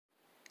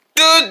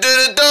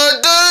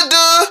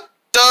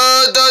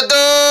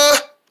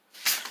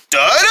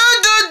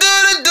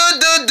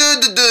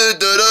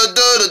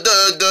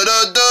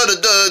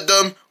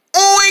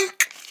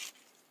Oink,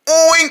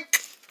 oink.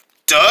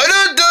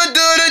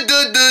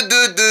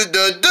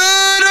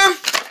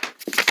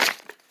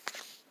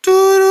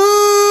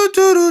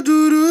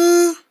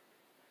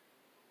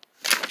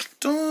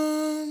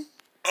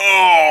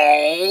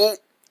 Oh.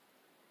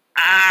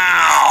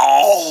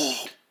 Ow.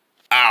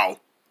 Ow.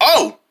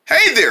 Oh,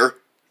 hey there.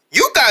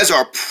 You guys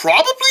are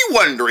probably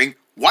wondering,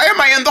 why am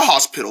I in the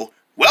hospital?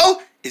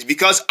 Well, it's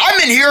because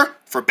I'm in here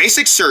for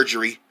basic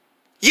surgery.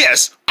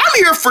 Yes, I'm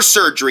here for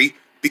surgery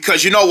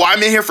because you know why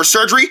I'm in here for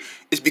surgery?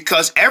 It's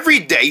because every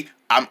day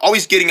I'm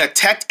always getting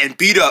attacked and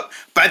beat up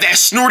by that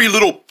snorty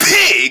little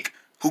pig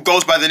who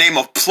goes by the name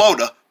of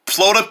Plota.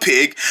 Plota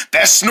Pig.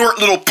 That snort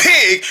little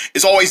pig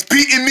is always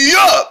beating me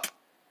up.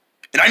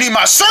 And I need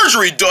my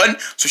surgery done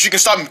so she can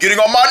stop getting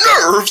on my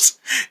nerves.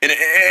 And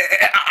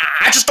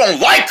I just don't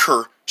like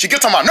her. She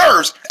gets on my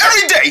nerves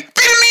every day,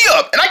 beating me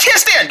up, and I can't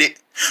stand it.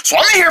 So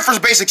I'm in here for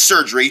basic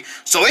surgery,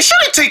 so it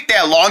shouldn't take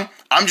that long.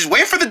 I'm just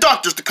waiting for the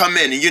doctors to come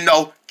in and, you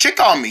know, check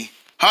on me.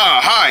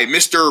 Hi,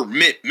 Mr.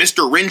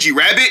 Renji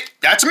Rabbit.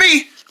 That's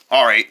me.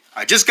 All right,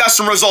 I just got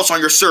some results on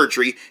your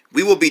surgery.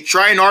 We will be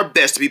trying our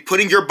best to be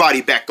putting your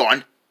body back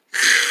on.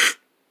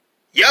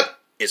 Yep,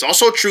 it's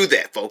also true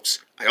that, folks.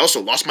 I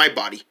also lost my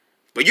body.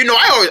 But you know,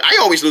 I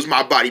always lose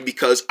my body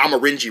because I'm a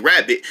Renji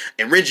Rabbit,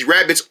 and Renji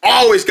Rabbits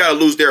always gotta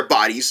lose their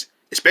bodies,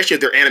 especially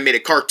if they're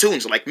animated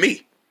cartoons like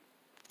me.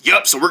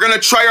 Yup, so we're gonna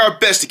try our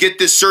best to get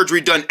this surgery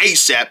done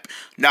ASAP.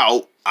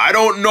 Now, I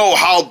don't know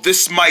how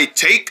this might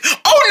take.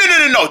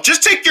 Oh, no,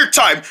 just take your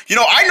time. You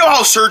know, I know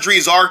how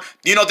surgeries are.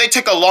 You know, they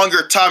take a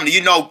longer time to,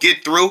 you know,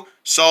 get through.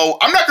 So,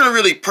 I'm not gonna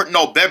really put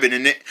no bebbing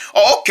in it.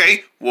 Oh,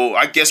 okay. Well,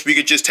 I guess we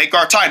could just take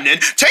our time then.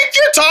 Take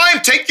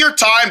your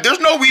time. There's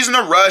no reason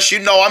to rush. You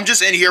know, I'm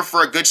just in here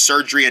for a good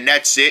surgery and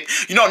that's it.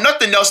 You know,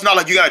 nothing else. Not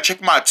like you gotta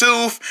check my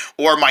tooth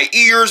or my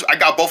ears. I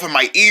got both of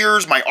my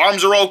ears. My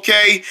arms are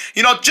okay.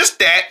 You know, just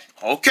that.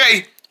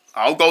 Okay.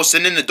 I'll go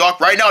send in the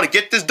doc right now to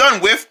get this done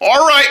with.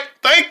 All right.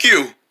 Thank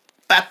you.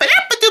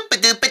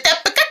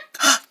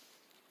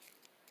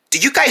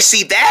 Did you guys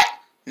see that?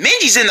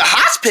 Minji's in the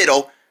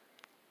hospital.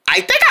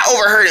 I think I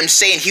overheard him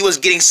saying he was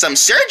getting some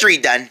surgery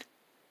done.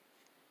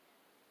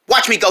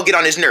 Watch me go get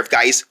on his nerve,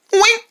 guys.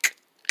 Wink.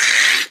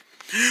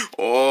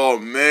 Oh,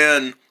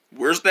 man.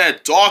 Where's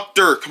that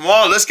doctor? Come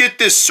on, let's get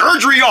this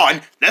surgery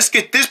on. Let's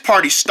get this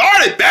party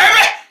started,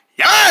 baby.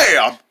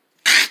 Yeah.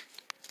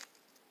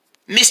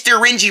 Mr.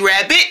 Renji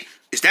Rabbit,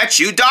 is that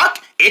you, Doc?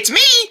 It's me.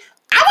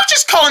 I was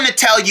just calling to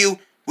tell you,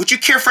 would you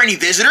care for any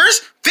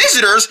visitors?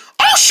 Visitors?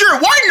 Oh, sure,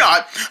 why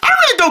not? I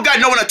really don't got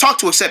no one to talk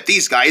to except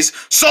these guys.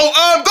 So,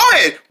 go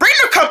ahead, bring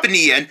your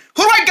company in.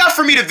 Who do I got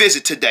for me to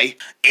visit today?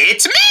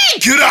 It's me!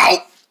 Get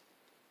out!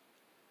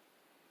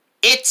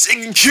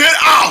 Get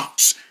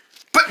out!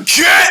 But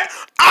get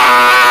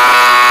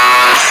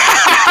out!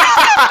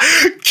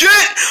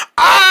 Get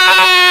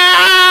out!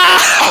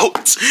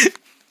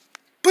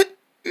 But,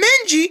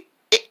 Minji,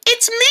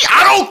 it's me.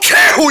 I don't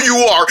care who you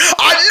are.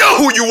 I know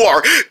who you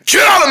are.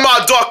 Get out of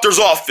my doctor's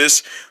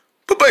office.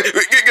 But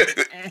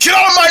get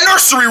out of my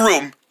nursery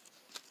room.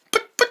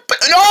 But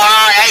no,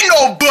 ain't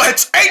no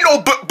buts. Ain't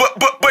no but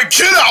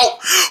get out.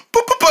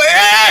 But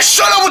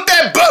shut up with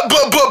that but.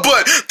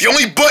 The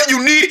only but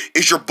you need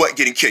is your butt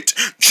getting kicked.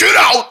 Get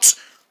out.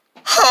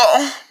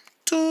 I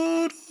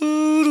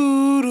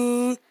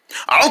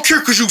don't care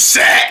because you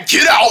sad.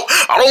 Get out.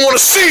 I don't want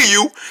to see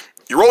you.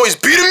 You're always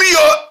beating me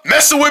up,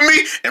 messing with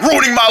me, and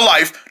ruining my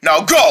life.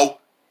 Now go.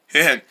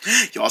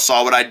 Y'all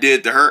saw what I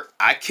did to her.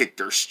 I kicked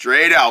her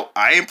straight out.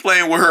 I ain't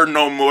playing with her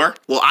no more.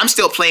 Well, I'm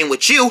still playing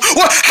with you.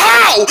 What?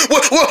 How?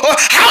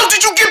 How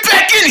did you get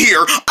back in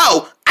here?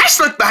 Oh, I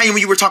snuck behind you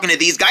when you were talking to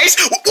these guys.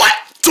 What?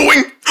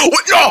 Doing?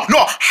 What?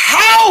 No.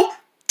 How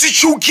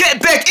did you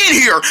get back in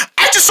here?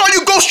 I just saw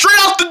you go straight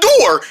out the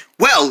door.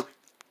 Well,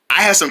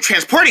 I have some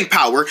transporting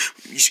power.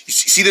 You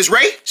see this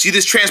ray? See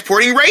this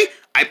transporting ray?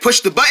 I push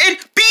the button,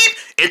 beep,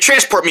 and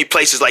transport me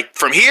places like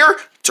from here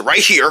to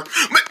right here.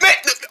 Man,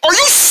 are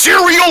you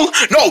serial?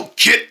 No,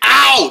 get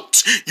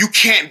out. You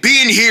can't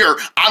be in here.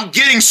 I'm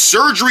getting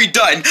surgery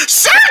done.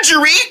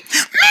 Surgery?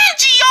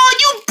 Minji, oh,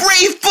 you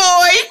brave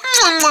boy.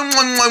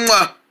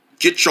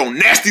 Get your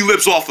nasty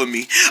lips off of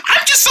me.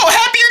 I'm just so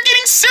happy you're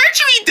getting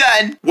surgery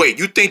done. Wait,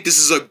 you think this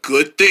is a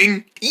good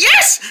thing?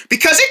 Yes,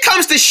 because it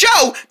comes to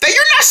show that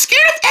you're not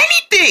scared of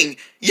anything.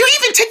 You're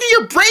even taking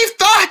your brave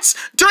thoughts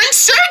during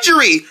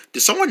surgery.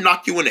 Did someone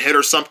knock you in the head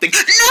or something?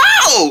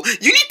 No!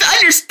 You need to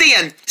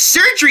understand,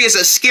 surgery is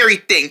a scary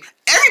thing.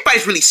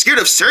 Everybody's really scared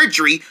of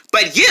surgery,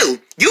 but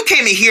you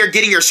came in here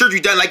getting your surgery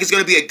done like it's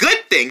gonna be a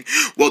good thing.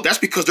 Well, that's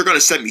because they're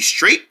gonna send me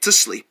straight to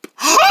sleep.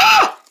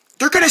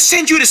 They're gonna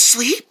send you to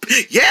sleep?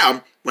 Yeah,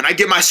 when I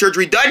get my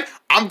surgery done,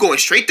 I'm going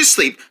straight to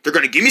sleep. They're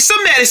gonna give me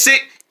some medicine,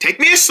 take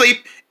me to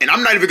sleep, and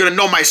I'm not even gonna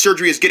know my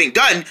surgery is getting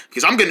done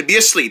because I'm gonna be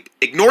asleep,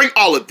 ignoring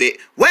all of it.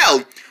 Well,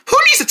 who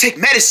needs to take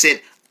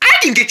medicine? I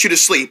can get you to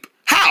sleep.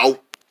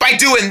 How? By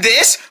doing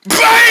this.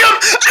 Bam!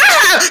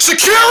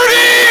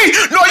 Security!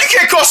 No, you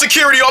can't call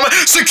security on me.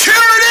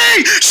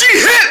 Security! She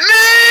hit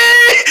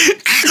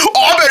me!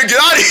 Oh, I better get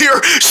out of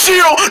here.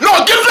 Shield,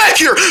 no, get back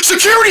here.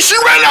 Security, she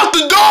ran out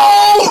the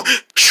door.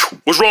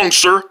 What's wrong,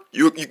 sir?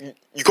 You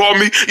called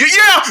me?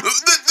 Yeah,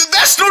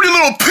 that snooty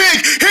little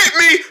pig hit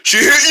me. She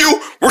hit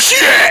you? Where's she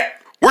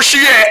at? Where's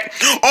she at?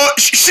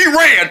 She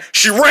ran.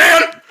 She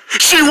ran.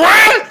 She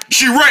ran.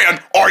 She ran.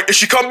 All right, if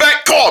she come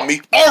back, call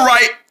me. All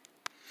right.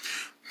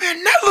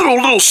 Man, that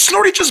little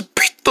snooty just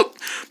beat the...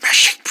 Man,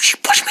 she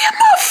punched me in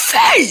my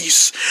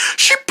face.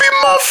 She beat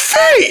my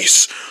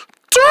face.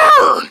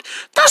 Darn,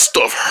 that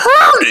stuff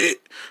hurt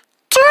it.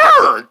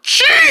 Darn,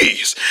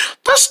 jeez,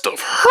 that stuff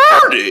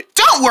hurt it.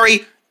 Don't worry,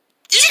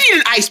 you need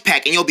an ice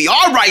pack and you'll be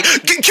all right.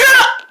 Get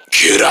out!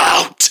 Get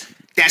out!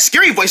 That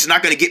scary voice is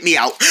not gonna get me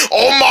out.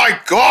 Oh my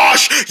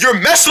gosh, you're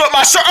messing up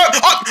my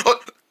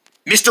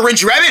Mr.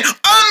 Renji Rabbit?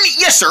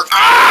 Yes sir.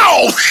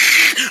 Ow!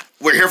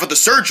 We're here for the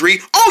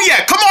surgery. Oh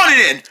yeah, come on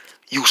in.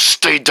 You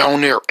stay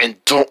down there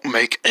and don't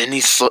make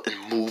any sudden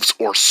moves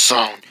or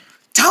sound.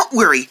 Don't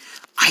worry,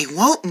 I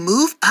won't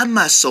move a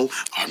muscle.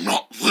 I'm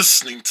not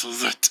listening to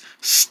that.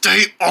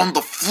 Stay on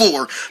the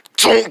floor.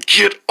 Don't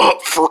get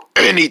up for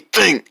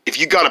anything. If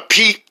you gotta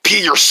pee,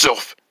 pee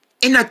yourself.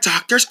 In a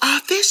doctor's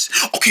office?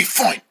 Okay,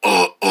 fine.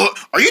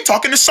 Are you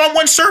talking to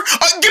someone, sir?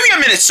 Give me a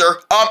minute,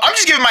 sir. I'm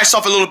just giving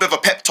myself a little bit of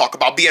a pep talk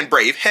about being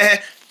brave.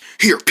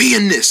 Here, pee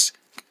in this.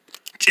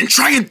 And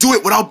try and do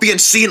it without being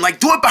seen. Like,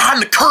 do it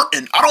behind the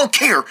curtain. I don't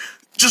care.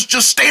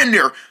 Just stand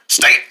there.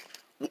 Stay.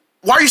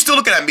 Why are you still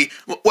looking at me?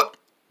 What?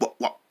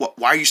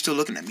 Why are you still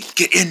looking at me?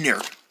 Get in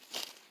there.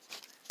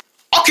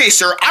 Okay,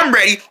 sir, I'm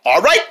ready.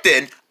 All right,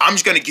 then. I'm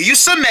just going to give you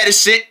some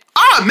medicine.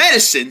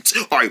 Medicine.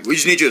 All right, we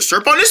just need you to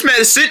slurp on this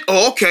medicine.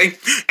 Oh, okay.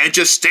 And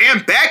just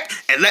stand back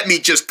and let me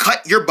just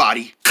cut your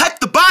body. Cut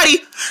the body?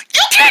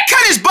 You can't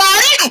cut his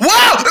body.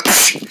 Wow.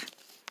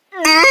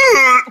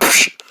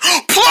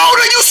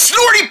 Plota, you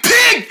snorty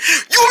pig!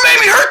 You made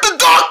me hurt the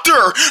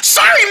doctor!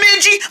 Sorry,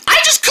 Minji, I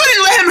just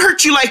couldn't let him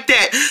hurt you like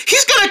that.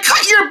 He's gonna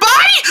cut your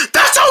body?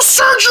 That's how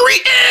surgery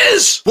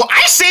is! Well,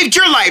 I saved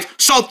your life,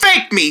 so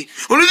thank me.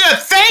 Well,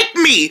 thank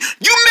me!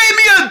 You made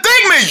me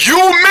thank me! You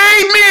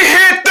made me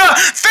hit the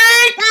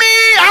thank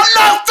me! I'm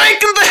not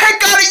thanking the heck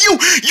out of you!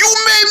 You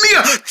made me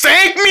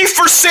thank me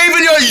for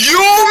saving you!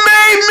 You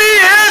made me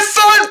hit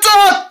the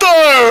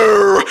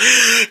doctor!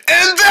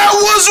 And that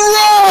was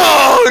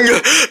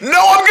wrong! No,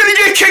 I'm gonna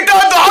get kicked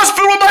out of the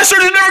hospital and my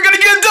surgery's never gonna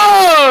get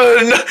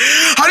done!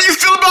 How do you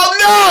feel about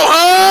now,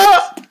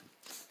 huh?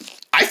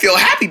 I feel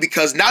happy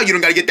because now you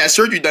don't gotta get that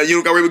surgery done. You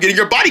don't gotta worry about getting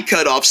your body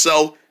cut off,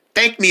 so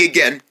thank me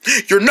again.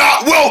 You're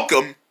not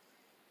welcome!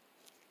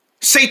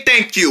 Say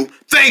thank you.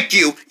 Thank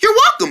you. You're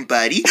welcome,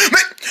 buddy.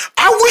 Man,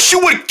 I wish you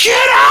would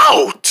get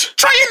out!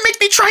 Try and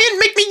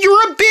make me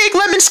you're a big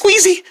lemon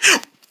squeezy.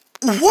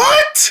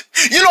 What?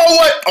 You know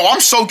what? Oh,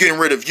 I'm so getting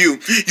rid of you.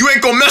 You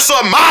ain't gonna mess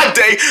up my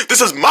day. This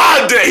is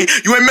my day.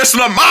 You ain't messing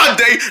up my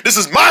day. This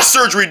is my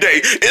surgery day.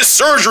 It's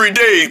surgery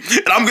day.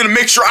 And I'm gonna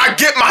make sure I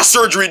get my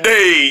surgery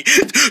day.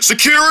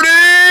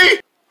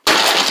 Security!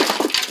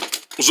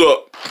 What's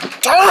up?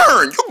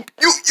 Turn!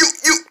 You.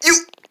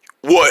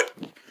 What?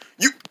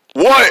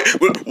 What?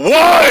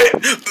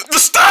 The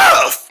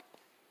stuff!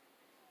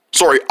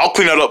 Sorry, I'll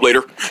clean that up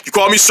later. You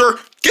call me, sir?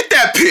 Get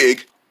that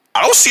pig.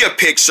 I don't see a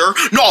pig, sir.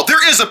 No,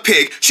 there is a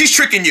pig. She's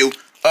tricking you.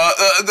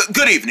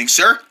 Good evening,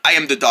 sir. I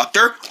am the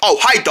doctor. Oh,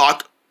 hi,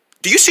 doc.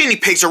 Do you see any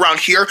pigs around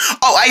here?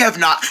 Oh, I have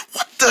not.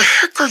 What the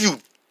heck are you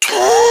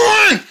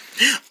doing?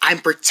 I'm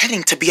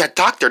pretending to be a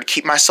doctor to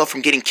keep myself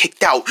from getting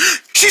kicked out.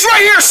 She's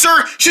right here,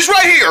 sir. She's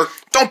right here.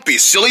 Don't be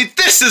silly.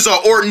 This is an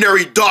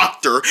ordinary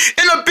doctor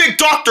in a big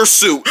doctor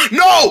suit.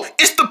 No,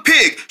 it's the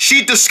pig.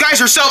 She disguised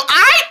herself.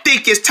 I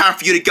think it's time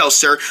for you to go,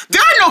 sir.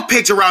 There are no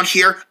pigs around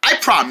here. I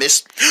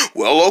promise.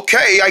 Well,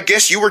 okay. I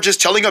guess you were just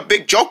telling a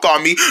big joke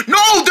on me.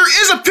 No, there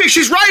is a pig.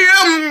 She's right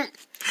here.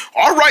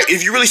 All right.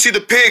 If you really see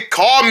the pig,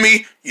 call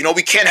me. You know,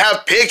 we can't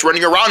have pigs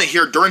running around in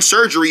here during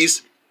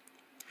surgeries.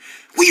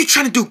 What are you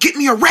trying to do? Get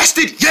me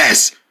arrested?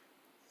 Yes.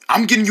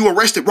 I'm getting you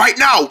arrested right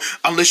now.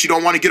 Unless you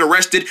don't want to get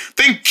arrested,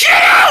 then get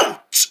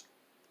out!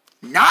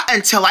 Not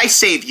until I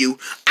save you.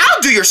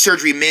 I'll do your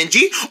surgery,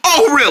 Minji.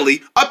 Oh,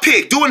 really? A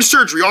pig doing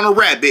surgery on a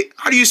rabbit.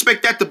 How do you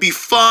expect that to be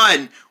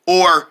fun?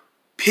 Or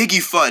piggy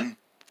fun?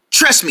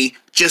 Trust me,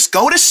 just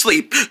go to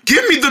sleep.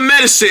 Give me the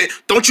medicine.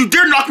 Don't you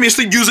dare knock me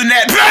asleep using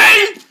that.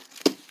 Bang!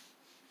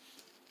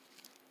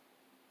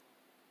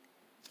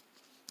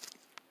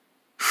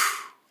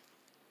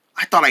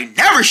 I thought I'd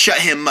never shut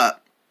him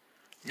up.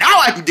 Now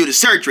I can do the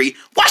surgery.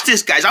 Watch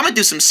this, guys. I'm gonna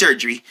do some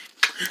surgery.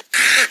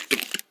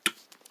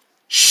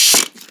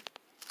 Shh.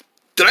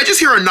 Did I just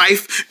hear a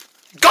knife?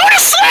 Go to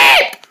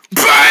sleep!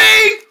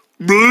 Bang!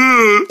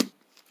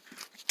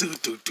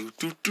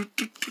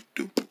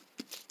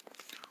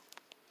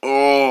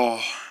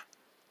 Oh,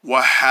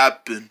 what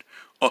happened?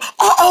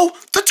 Uh-oh,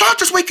 the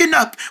doctor's waking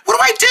up. What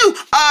do I do?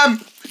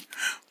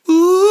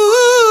 Ooh.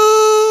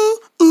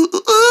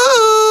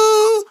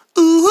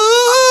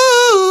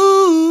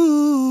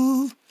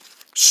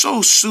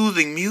 So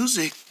soothing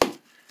music.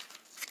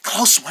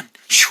 close one.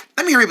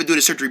 Let me hurry up and do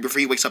the surgery before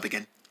he wakes up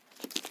again.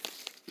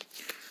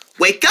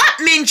 Wake up,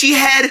 Minji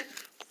head.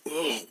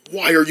 Oh,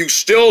 why are you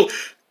still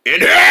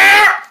in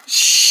here?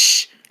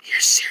 Shh, your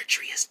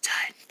surgery is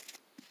done.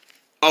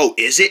 Oh,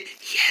 is it?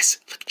 Yes,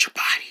 look at your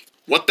body.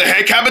 What the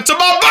heck happened to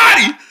my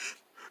body?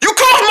 You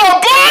cut my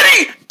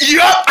body?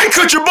 Yup, I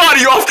cut your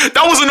body off.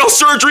 That wasn't no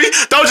surgery.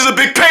 That was just a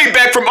big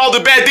payback from all the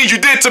bad things you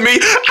did to me.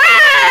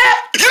 Ah!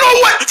 You know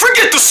what?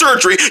 Forget the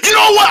surgery. You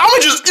know what?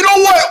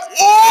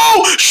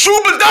 Oh,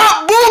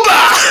 shooba-da booba.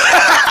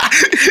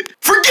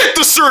 Forget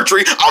the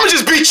surgery. I'ma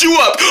just beat you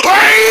up.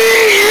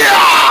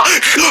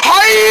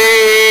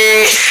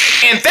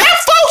 And that,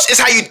 folks, is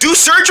how you do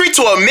surgery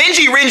to a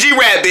Minji Rinji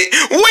rabbit.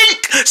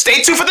 Wink!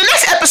 Stay tuned for the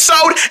next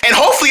episode, and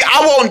hopefully I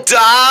won't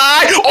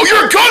die. Oh,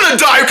 you're gonna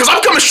die, because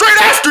I'm coming straight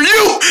after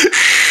you.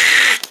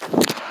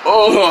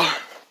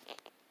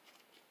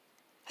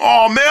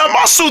 Oh man,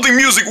 my soothing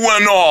music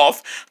went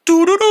off.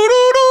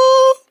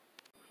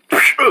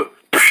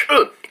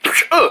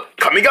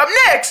 Coming up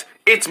next,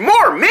 it's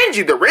more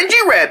Minji the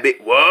Rinji rabbit.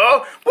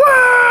 Whoa,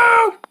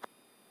 whoa!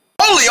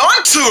 Only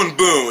on Toon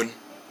Boon.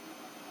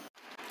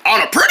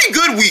 On a pretty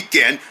good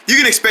weekend, you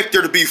can expect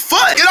there to be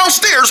fun. Get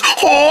downstairs.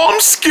 Oh, I'm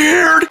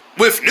scared.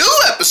 With new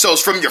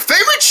episodes from your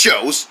favorite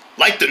shows,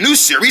 like the new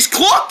series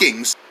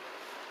Clockings.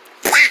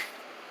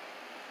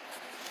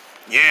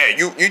 Yeah,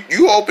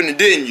 you opened it,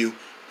 didn't you?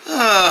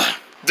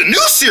 The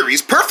new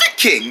series Perfect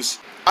Kings.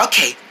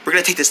 Okay, we're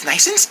gonna take this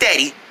nice and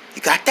steady.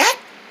 You got that?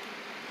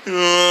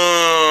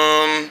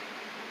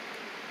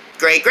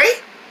 Gray,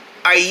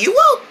 are you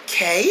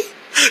okay?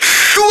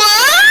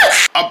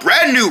 What? A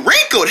brand new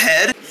wrinkled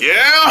head?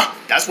 Yeah,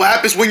 That's what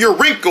happens when you're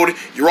wrinkled.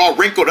 You're all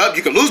wrinkled up,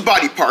 you can lose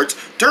body parts.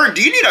 Turn,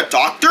 do you need a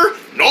doctor?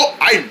 nope,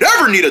 I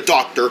never need a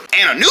doctor.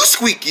 And a new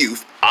Squeak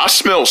Youth. I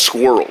smell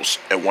squirrels,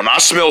 and when I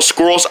smell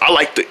squirrels, I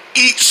like to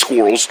eat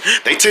squirrels.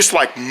 They taste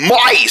like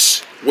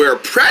mice. We're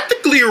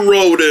practically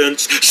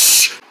rodents.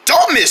 Shh!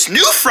 Don't miss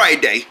New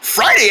Friday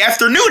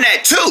afternoon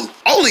at 2.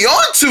 Only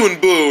on Toon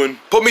Boon.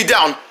 Put me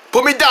down,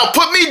 put me down,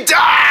 put me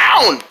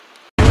down!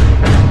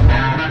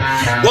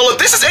 Well, if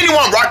this is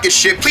anyone rocket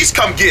ship, please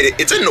come get it.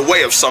 It's in the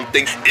way of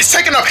something. It's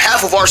taking up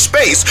half of our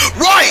space.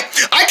 Right!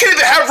 I can't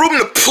even have room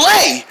to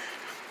play!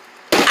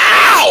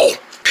 Ow!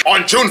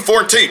 On June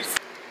 14th.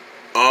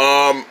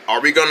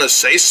 Are we gonna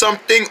say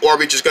something, or are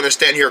we just gonna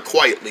stand here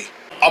quietly?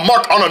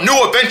 Embark on a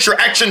new adventure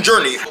action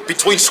journey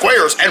between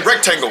squares and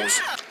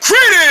rectangles.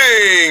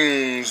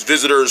 Greetings,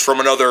 visitors from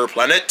another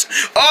planet.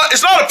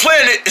 It's not a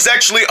planet, it's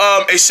actually,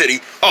 a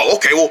city. Oh,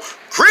 okay, well,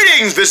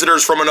 greetings,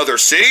 visitors from another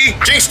city.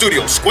 Jinx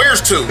Studios,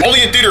 Squares 2,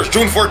 only in theaters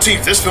June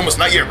 14th. This film is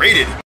not yet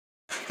rated.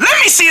 Let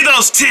me see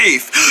those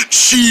teeth!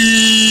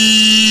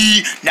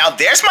 Chee! Now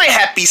there's my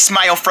happy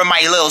smile from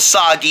my little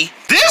soggy.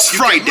 This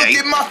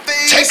Friday,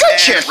 take a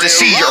chance to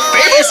see your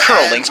favorite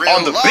curlings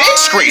on the big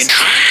screen.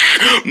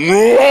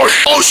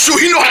 Oh shoot,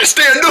 he know how to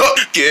stand up!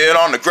 Get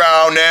on the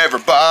ground,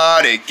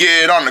 everybody,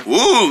 get on the...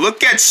 Ooh,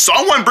 look at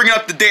someone bringing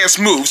up the dance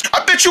moves.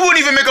 I bet you wouldn't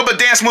even make up a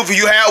dance move if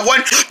you had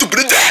one.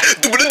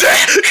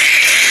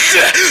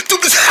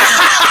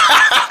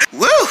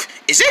 Woo,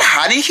 is it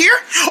hot in here?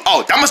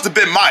 Oh, that must have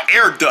been my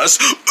air dust.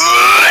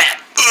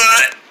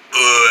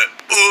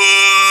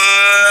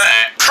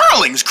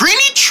 Curling's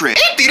Greeny Trick.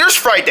 In theaters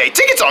Friday.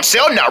 Tickets on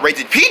sale now,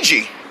 rated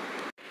PG.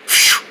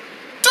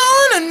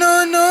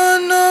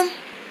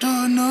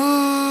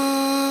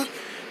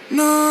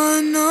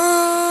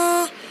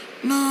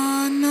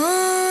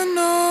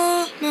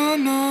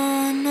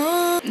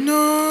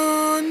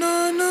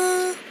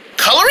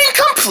 Coloring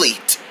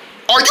complete.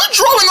 Are you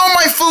drooling on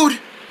my food?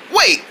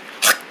 Wait.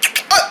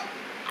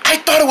 I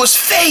thought it was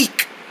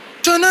fake.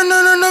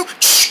 No.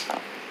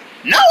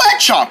 Now I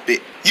chomp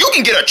it. You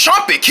can get a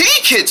Chomp It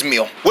Kitty Kids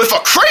meal with a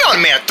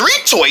Crayon Man 3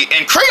 toy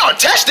and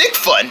Crayon-tastic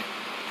fun.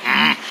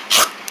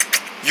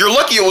 You're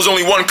lucky it was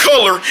only one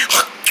color.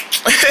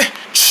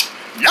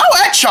 Now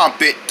I chomp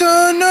it.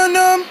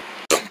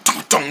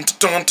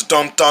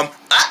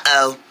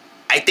 Uh-oh.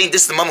 I think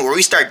this is the moment where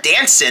we start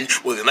dancing.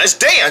 Well, then let's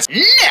dance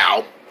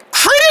now.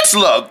 Critics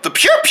love the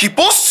Pure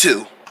Peoples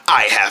too.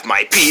 I have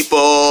my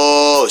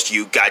peoples,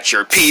 you got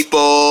your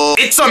people.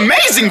 It's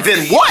amazing,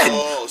 then what?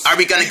 Are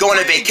we gonna go on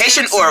a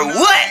vacation or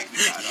what?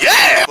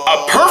 Yeah,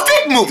 a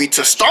perfect movie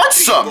to start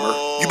summer.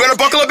 You better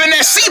buckle up in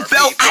that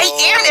seatbelt. I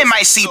am in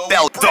my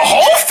seatbelt. The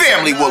whole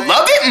family will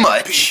love it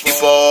much.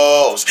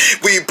 Peoples,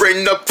 we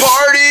bring the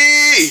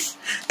party,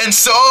 and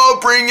so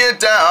bring it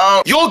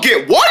down. You'll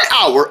get 1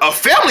 hour of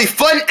family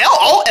fun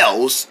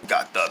LOLs.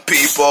 Got the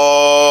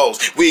peoples,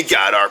 we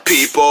got our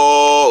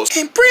peoples.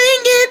 And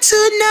bring it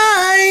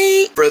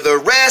tonight For the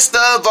rest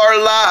of our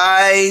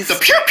life. The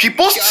Pure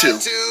Peoples 2.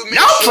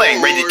 Now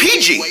playing rated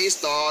PG.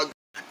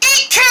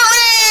 Eat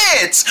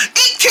carrots!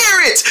 Eat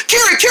carrots!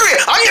 Carrot!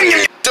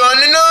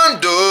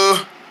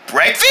 Dun-dun-dun-dun.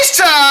 Breakfast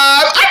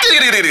time!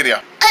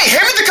 Hey,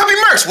 hand me the cubby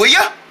mercs, will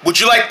ya? Would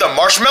you like the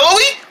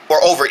marshmallowy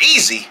or over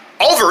easy?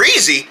 Over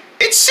easy?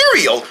 It's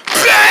cereal.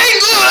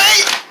 Bang!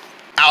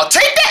 I'll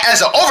take that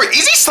as an over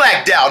easy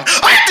slack down.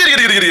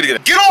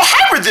 Get all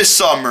hyper this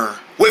summer.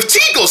 with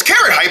Teagle's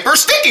Carrot Hyper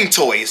sticking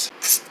toys.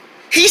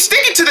 He's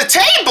sticking to the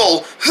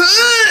table.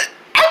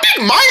 I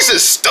think mine's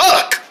is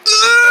stuck.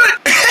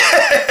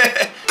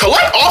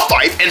 Collect all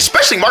 5 and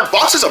specially marked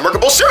boxes of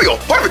Merkable cereal.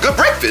 Part of a good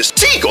breakfast.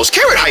 Teagle's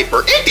Carrot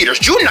Hyper in theaters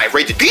June 9th,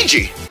 rated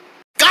PG.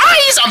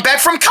 Guys, I'm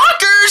back from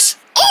Conkers.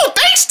 Oh,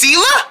 thanks,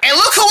 Tila. And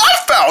look who I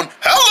found.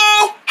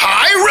 Hello.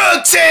 Hi,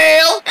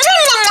 Rugtail.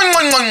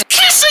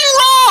 Kissing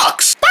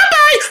rocks.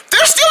 Bye-bye.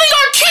 They're stealing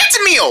our kids'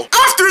 meal.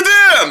 After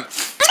them.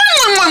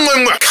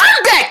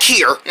 Come back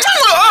here.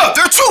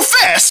 They're too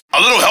fast.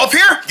 A little help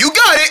here? You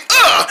got it.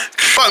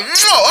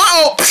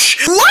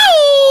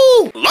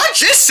 Whoa!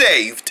 Lunch is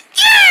saved.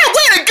 Yeah,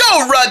 way to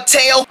go,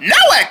 Rugtail.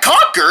 Now at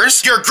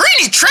Conkers, your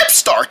Greeny trip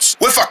starts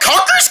with a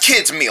Conkers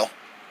Kids meal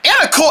and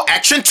a cool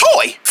action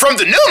toy from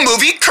the new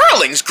movie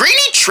Curling's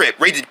Greeny Trip,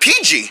 rated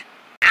PG.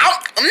 Ow,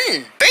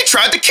 they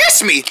tried to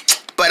kiss me,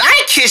 but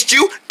I kissed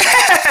you.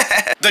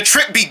 The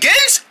trip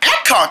begins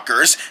at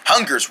Conkers.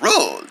 Hunger's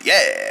rule,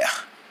 yeah.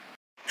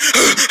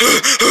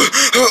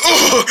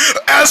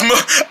 Asthma.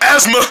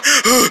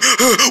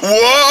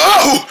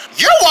 Whoa!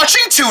 You're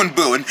watching Toon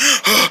Boon.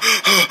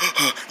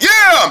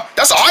 Yeah,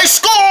 that's a high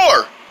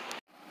score.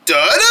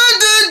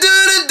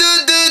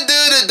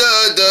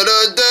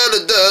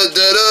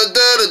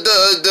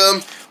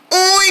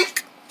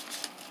 Oink,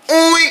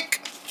 oink.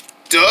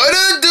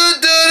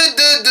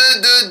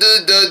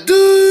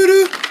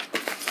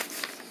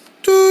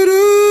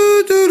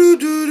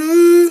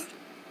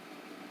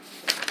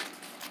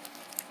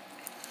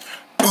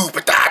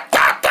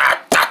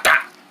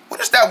 What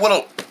is that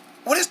little?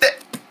 What is that?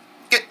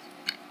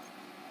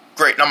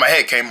 Great, now my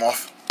head came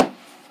off.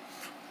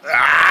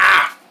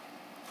 Ah!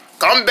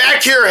 Come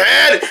back here,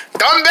 head!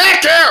 Come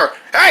back here!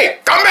 Hey,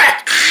 come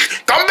back!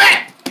 Come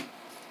back!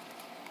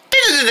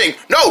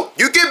 No,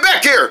 you get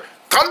back here!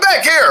 Come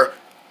back here!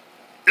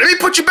 Let me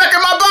put you back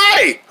in my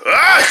body!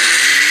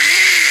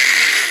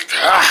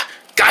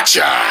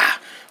 Gotcha!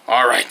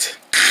 Alright.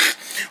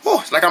 Oh,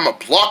 it's like I'm a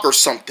block or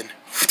something.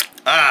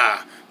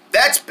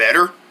 That's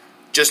better.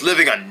 Just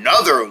living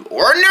another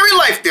ordinary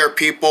life there,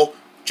 people.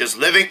 Just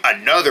living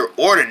another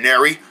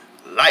ordinary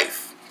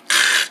life.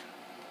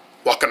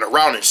 Walking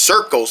around in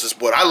circles is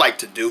what I like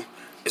to do.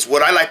 Is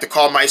what I like to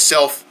call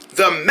myself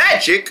the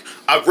magic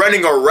of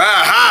running around.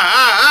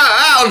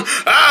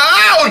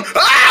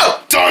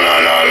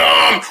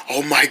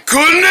 Oh my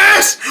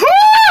goodness!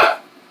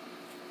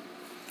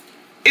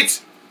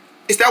 Is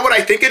that what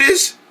I think it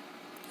is?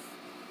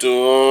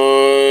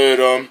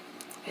 Oh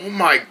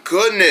my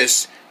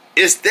goodness.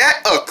 Is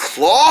that a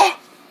claw?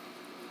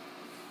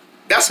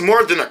 That's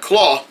more than a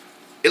claw.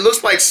 It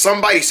looks like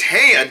somebody's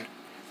hand.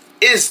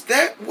 Is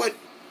that what?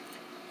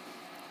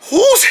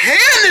 Whose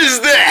hand is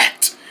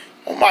that?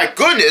 Oh my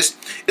goodness.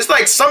 It's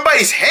like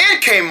somebody's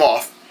hand came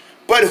off.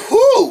 But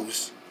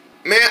whose?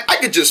 Man, I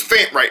could just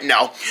faint right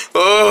now.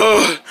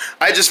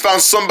 I just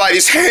found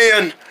somebody's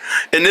hand.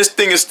 And this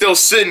thing is still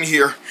sitting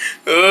here.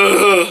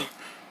 Oh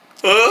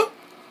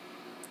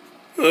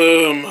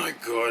my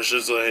gosh,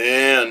 it's a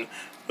hand.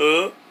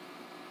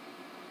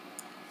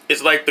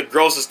 It's like the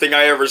grossest thing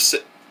I ever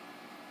said.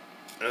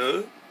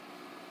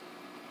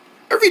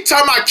 Every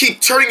time I keep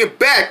turning it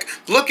back,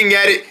 looking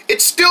at it,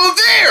 it's still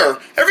there.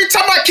 Every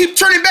time I keep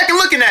turning back and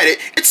looking at it,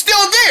 it's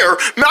still there.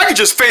 Man, I could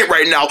just faint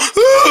right now.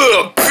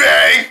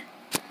 Bang!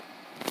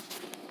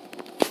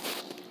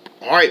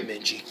 All right,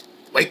 Minji,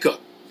 wake up.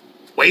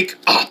 Wake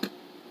up.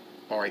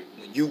 All right,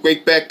 when you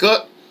wake back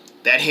up,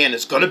 that hand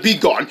is gonna be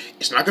gone.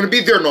 It's not gonna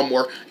be there no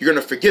more. You're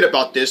gonna forget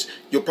about this.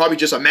 You'll probably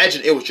just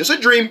imagine it was just a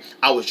dream.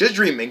 I was just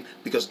dreaming,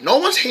 because no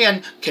one's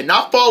hand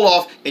cannot fall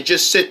off and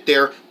just sit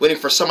there waiting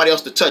for somebody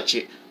else to touch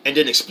it and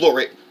then explore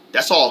it.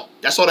 That's all.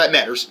 That's all that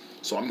matters.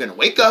 So I'm gonna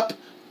wake up.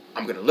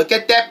 I'm gonna look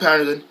at that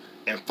pattern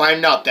and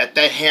find out that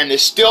that hand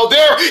is still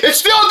there. It's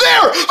still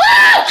there.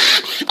 Ah!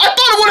 I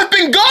thought it would have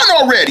been gone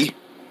already.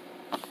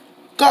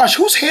 Gosh,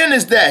 whose hand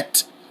is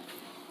that?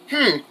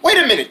 Wait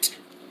a minute.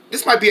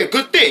 This might be a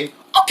good thing.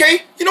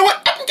 Okay, you know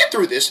what? I can get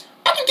through this.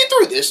 I can get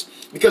through this.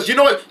 Because you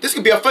know what? This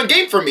could be a fun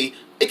game for me.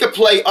 It could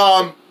play,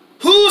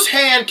 whose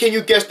hand can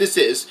you guess this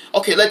is?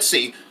 Okay, let's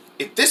see.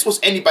 If this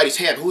was anybody's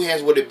hand, whose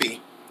hand would it be?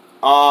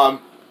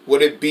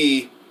 Would it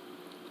be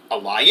a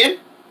lion?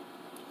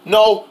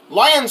 No,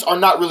 lions are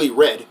not really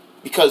red.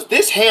 Because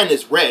this hand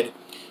is red.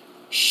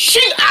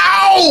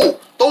 Ow!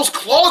 Those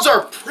claws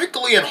are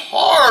prickly and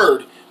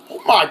hard.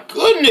 Oh my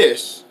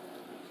goodness.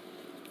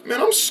 Man,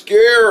 I'm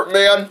scared,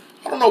 man.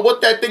 I don't know what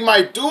that thing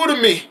might do to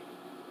me.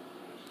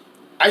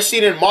 I've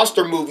seen in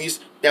monster movies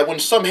that when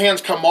some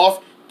hands come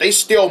off, they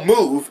still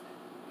move.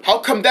 How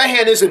come that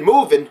hand isn't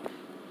moving?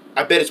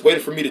 I bet it's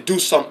waiting for me to do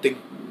something.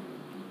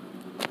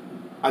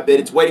 I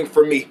bet it's waiting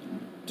for me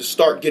to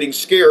start getting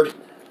scared.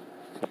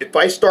 If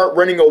I start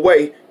running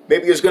away,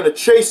 maybe it's going to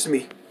chase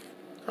me.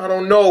 I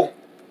don't know.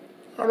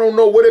 I don't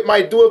know what it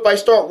might do if I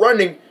start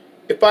running.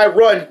 If I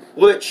run,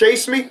 will it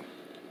chase me?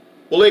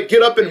 Will it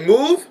get up and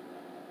move?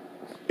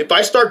 If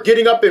I start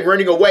getting up and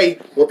running away,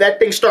 will that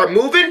thing start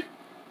moving?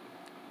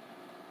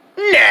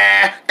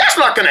 Nah, that's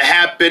not gonna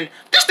happen.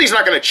 This thing's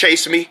not gonna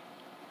chase me.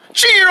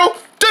 Chiro,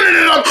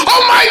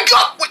 Oh my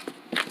God!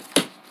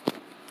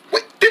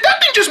 Wait, did that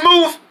thing just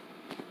move?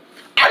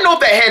 I know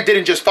that hand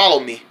didn't just follow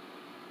me.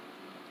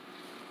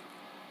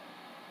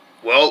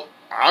 Well,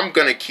 I'm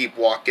gonna keep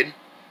walking.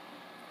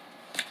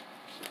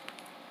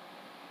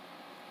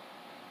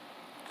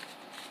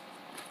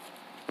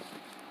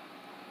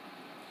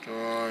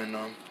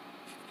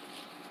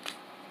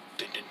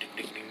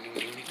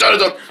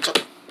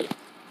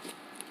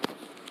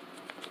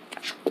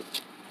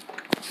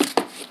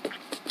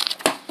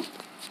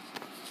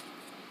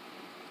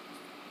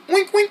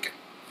 Wink, wink.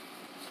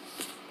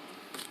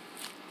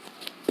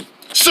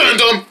 Send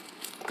him.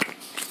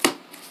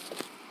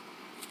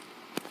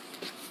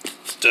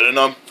 Didn't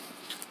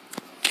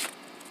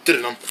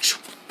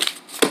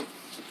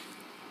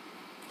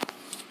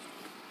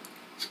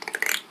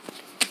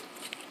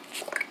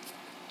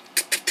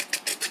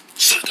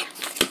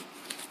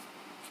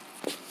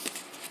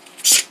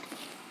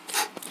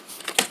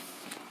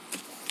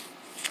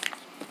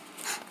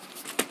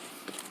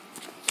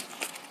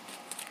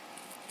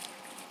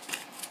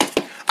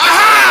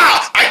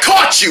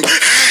You!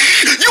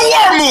 You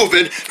are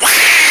moving!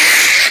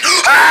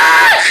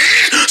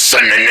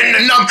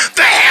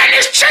 The hand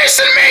is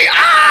chasing me!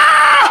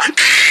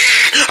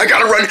 I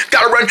gotta run!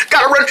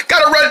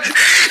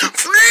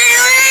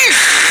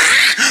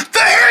 The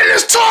hand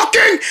is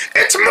talking!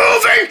 It's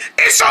moving!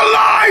 It's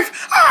alive!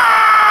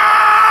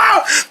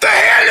 The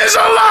hand is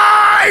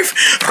alive!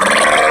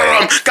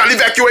 Gotta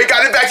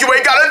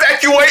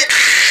evacuate!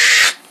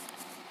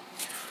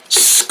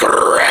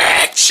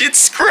 Scratch! It's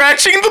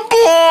scratching the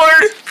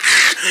board!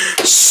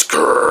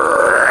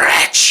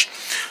 Scratch!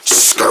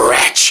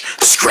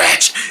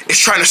 It's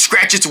trying to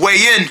scratch its way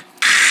in.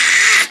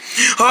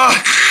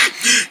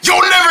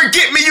 You'll never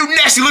get me, you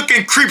nasty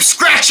looking creep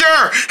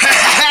scratcher!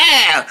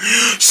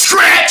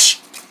 Scratch!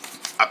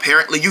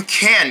 Apparently you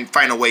can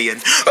find a way in.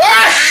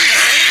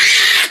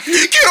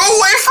 Get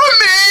away from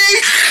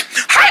me!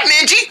 Hi,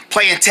 Minji!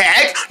 Playing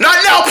tag?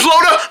 Not now,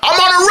 Plota! I'm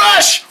on a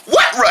rush!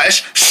 What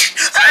rush?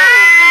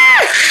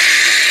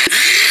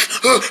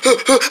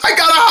 I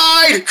gotta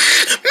hide!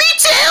 Me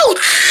too!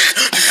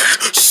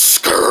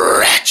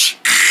 Scratch!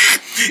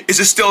 Is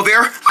it still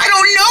there? I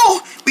don't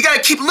know! We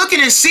gotta keep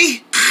looking and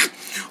see.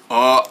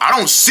 I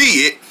don't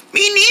see it.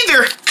 Me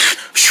neither.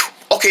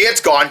 Okay,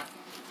 it's gone.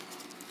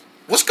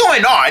 What's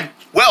going on?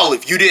 Well,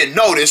 if you didn't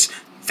notice,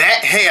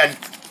 that hand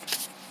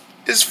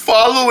is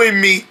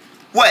following me.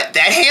 What,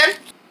 that hand?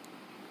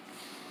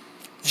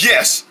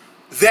 Yes,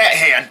 that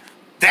hand.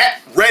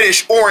 That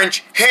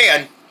reddish-orange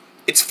hand.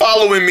 It's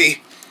following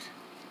me.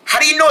 How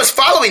do you know it's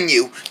following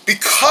you?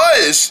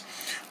 Because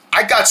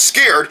I got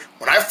scared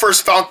when I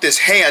first found this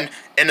hand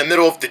in the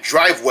middle of the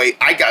driveway.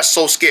 I got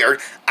so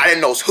scared. I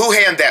didn't know whose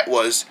hand that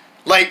was.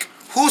 Like,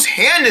 whose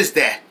hand is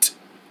that?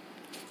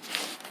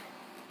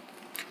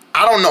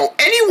 I don't know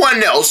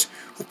anyone else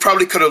who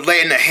probably could have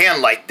laid in a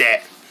hand like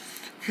that.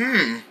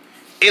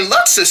 It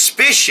looks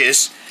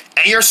suspicious,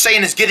 and you're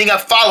saying it's getting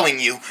up following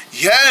you.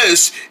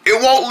 Yes,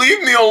 it won't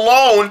leave me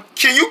alone.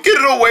 Can you get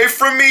it away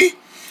from me?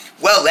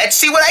 Well, let's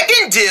see what I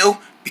can do,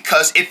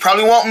 because it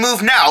probably won't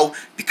move now,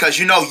 because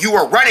you know you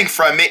were running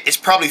from it. It's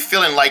probably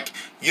feeling like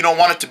you don't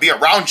want it to be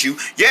around you.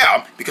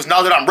 Yeah, because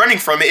now that I'm running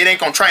from it, it ain't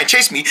gonna try and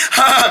chase me.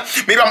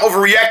 Maybe I'm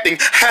overreacting.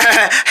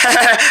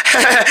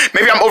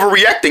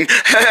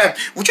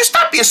 Would you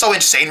stop being so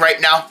insane right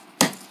now?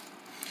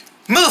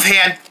 Move,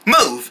 hand.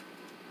 Move.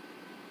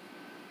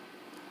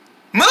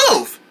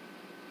 Move.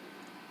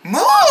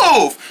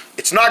 Move.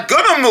 It's not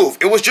gonna move.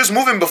 It was just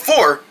moving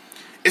before.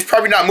 It's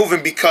probably not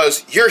moving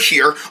because you're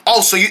here.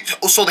 So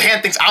the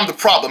hand thinks I'm the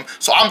problem.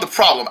 So I'm the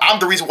problem. I'm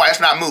the reason why it's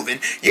not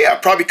moving. Yeah,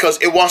 probably because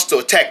it wants to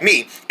attack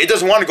me. It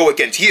doesn't want to go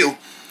against you.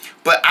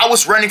 But I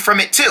was running from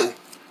it too.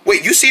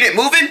 Wait, you seen it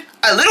moving?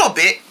 A little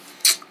bit.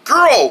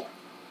 Girl,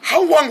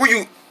 how long were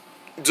you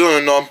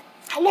doing,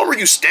 how long were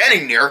you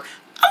standing there?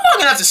 I'm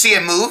long enough to see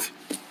it move.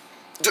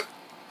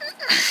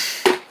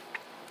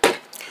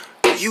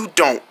 You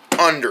don't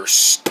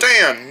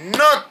understand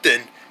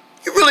nothing.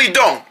 You really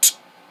don't.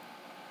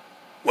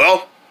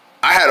 Well,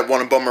 I had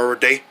one bummer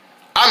day.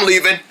 I'm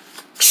leaving.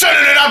 It's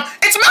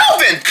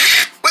moving!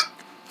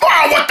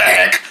 What the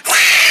heck?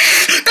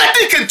 That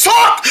thing can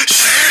talk!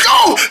 It's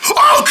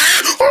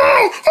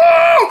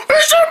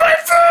on my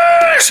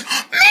face!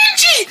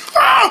 Minji!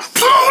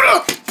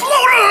 Plota!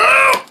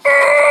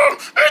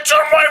 It's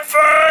on my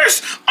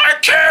face! I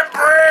can't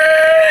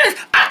breathe!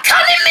 I'm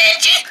coming,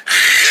 Minji!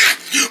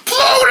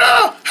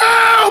 Plota!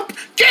 Help!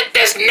 Get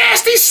this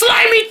nasty,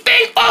 slimy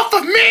thing off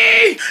of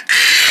me!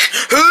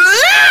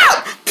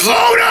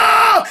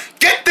 Plota!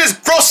 Get this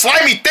gross,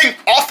 slimy thing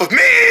off of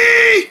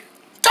me!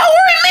 Don't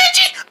worry,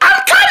 Minji!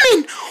 I'm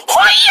coming!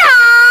 Hoya!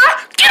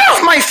 Get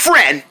off my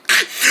friend!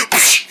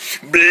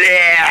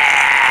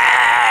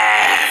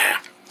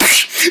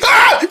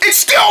 It's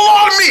still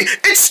on me!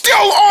 It's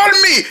still on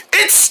me!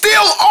 It's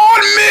still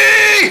on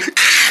me!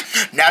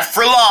 Not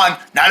for long.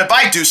 Not if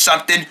I do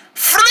something.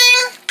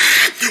 Fling!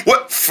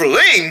 What?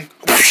 Fling?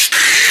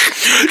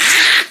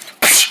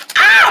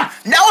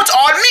 Now it's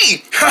on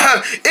me.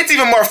 It's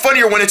even more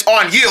funnier when it's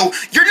on you.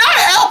 You're not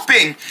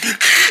helping.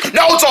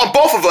 Now it's on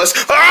both of us.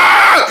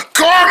 Ah!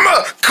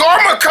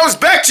 Karma comes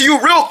back to you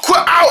real quick.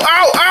 Ow,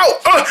 ow, ow.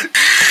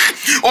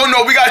 Oh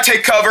no, we gotta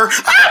take cover.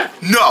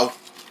 No.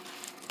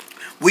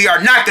 We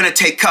are not gonna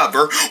take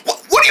cover.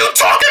 What are you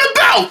talking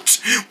about?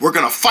 We're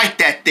gonna fight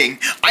that thing.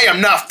 I am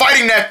not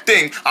fighting that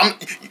thing.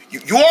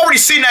 You already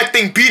seen that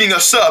thing beating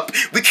us up.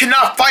 We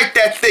cannot fight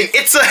that thing.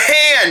 It's a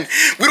hand.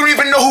 We don't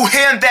even know whose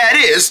hand that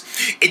is.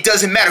 It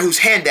doesn't matter whose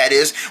hand that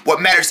is. What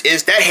matters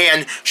is that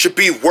hand should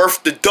be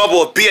worth the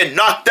double of being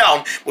knocked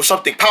down with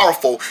something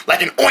powerful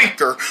like an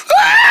oinker.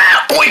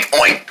 Oink,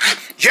 oink.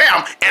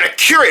 Yam and a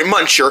curate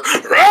muncher.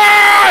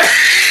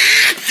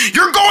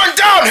 You're going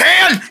down,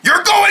 hand.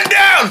 You're going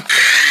down.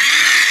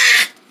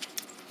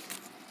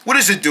 What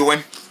is it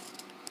doing?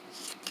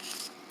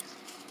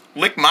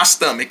 Lick my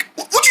stomach.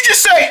 What'd you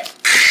just say?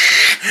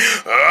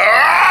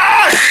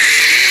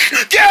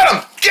 Get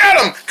him! Get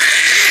him!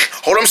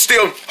 Hold him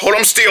still. Hold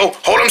him still.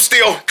 Hold him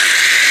still.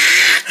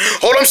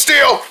 Hold him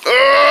still.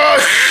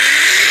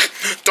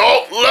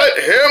 Don't let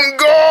him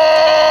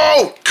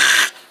go!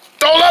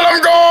 Don't let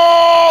him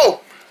go!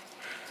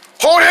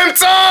 Hold him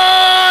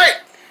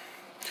tight!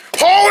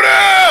 Hold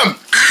him!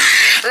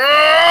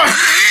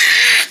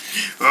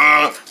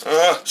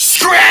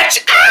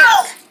 Scratch!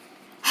 Ow!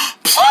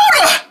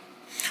 Plota!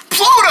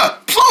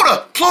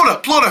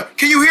 Plota,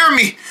 can you hear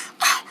me?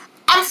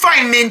 I'm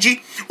fine,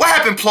 Minji. What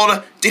happened,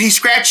 Plota? Did he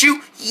scratch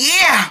you?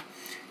 Yeah.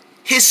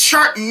 His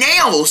sharp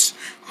nails.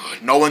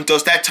 No one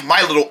does that to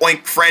my little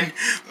oink friend.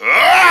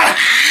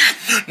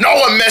 No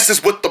one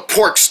messes with the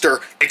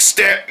porkster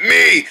except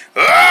me.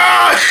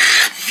 I'm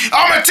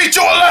gonna teach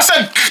you a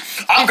lesson.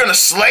 I'm gonna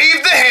slay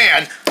the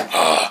hand.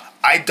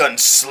 I done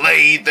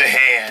slayed the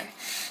hand.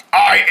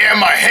 I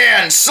am a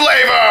hand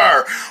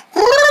slaver.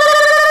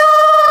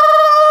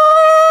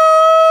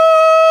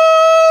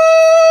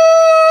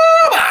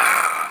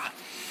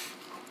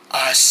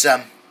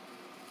 Awesome.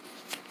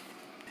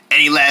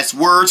 Any last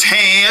words,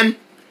 hand?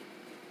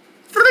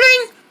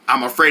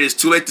 I'm afraid it's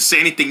too late to say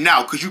anything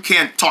now because you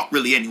can't talk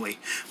really anyway.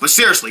 But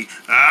seriously,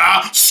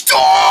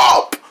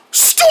 stop!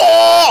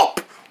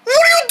 Stop! What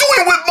are you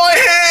doing with my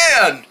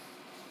hand?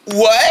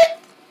 What?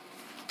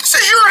 This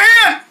is your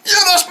hand.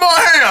 Yeah, that's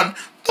my hand.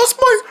 That's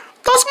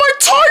my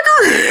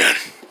tiger hand.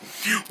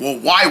 Well,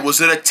 why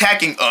was it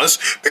attacking us?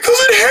 Because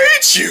it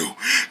hates you.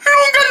 It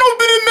don't got no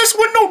business mess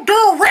with no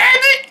darn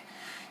rabbit.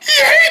 He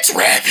hates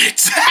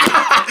rabbits.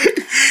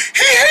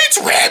 He hates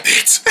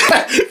rabbits.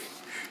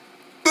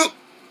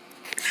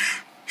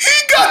 He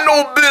got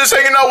no business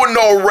hanging out with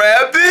no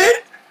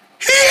rabbit.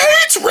 He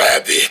hates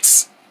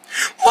rabbits.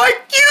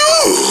 Like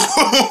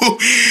you.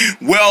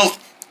 Well,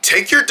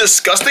 take your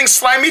disgusting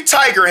slimy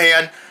tiger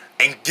hand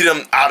and get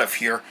him out of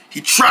here. He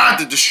tried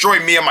to destroy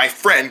me and my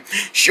friend.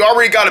 She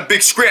already got a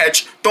big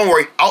scratch. Don't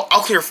worry, I'll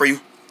clear it for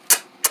you.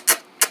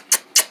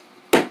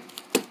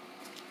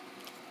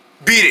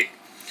 Beat it.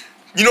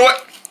 You know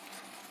what?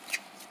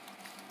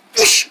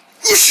 You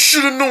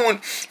should have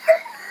known.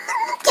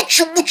 What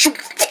you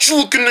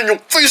looking in your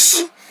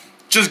face?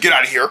 Just get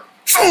out of here.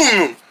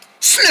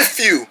 Sniff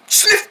you.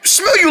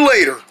 Smell you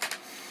later.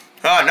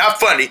 Not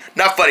funny.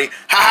 Not funny.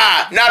 Ha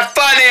ha. Not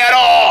funny at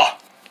all.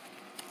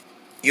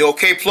 You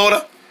okay,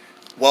 Plota?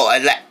 Well,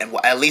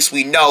 at least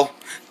we know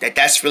that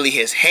that's really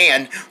his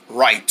hand.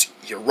 Right.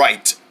 You're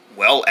right.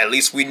 Well, at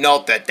least we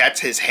know that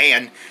that's his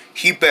hand.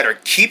 He better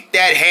keep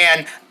that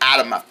hand out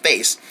of my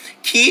face.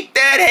 Keep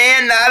that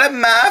hand out of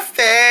my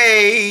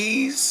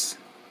face.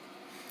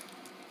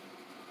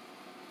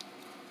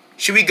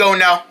 Should we go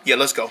now? Yeah,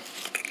 let's go.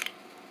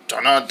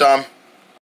 Dun-dun-dun.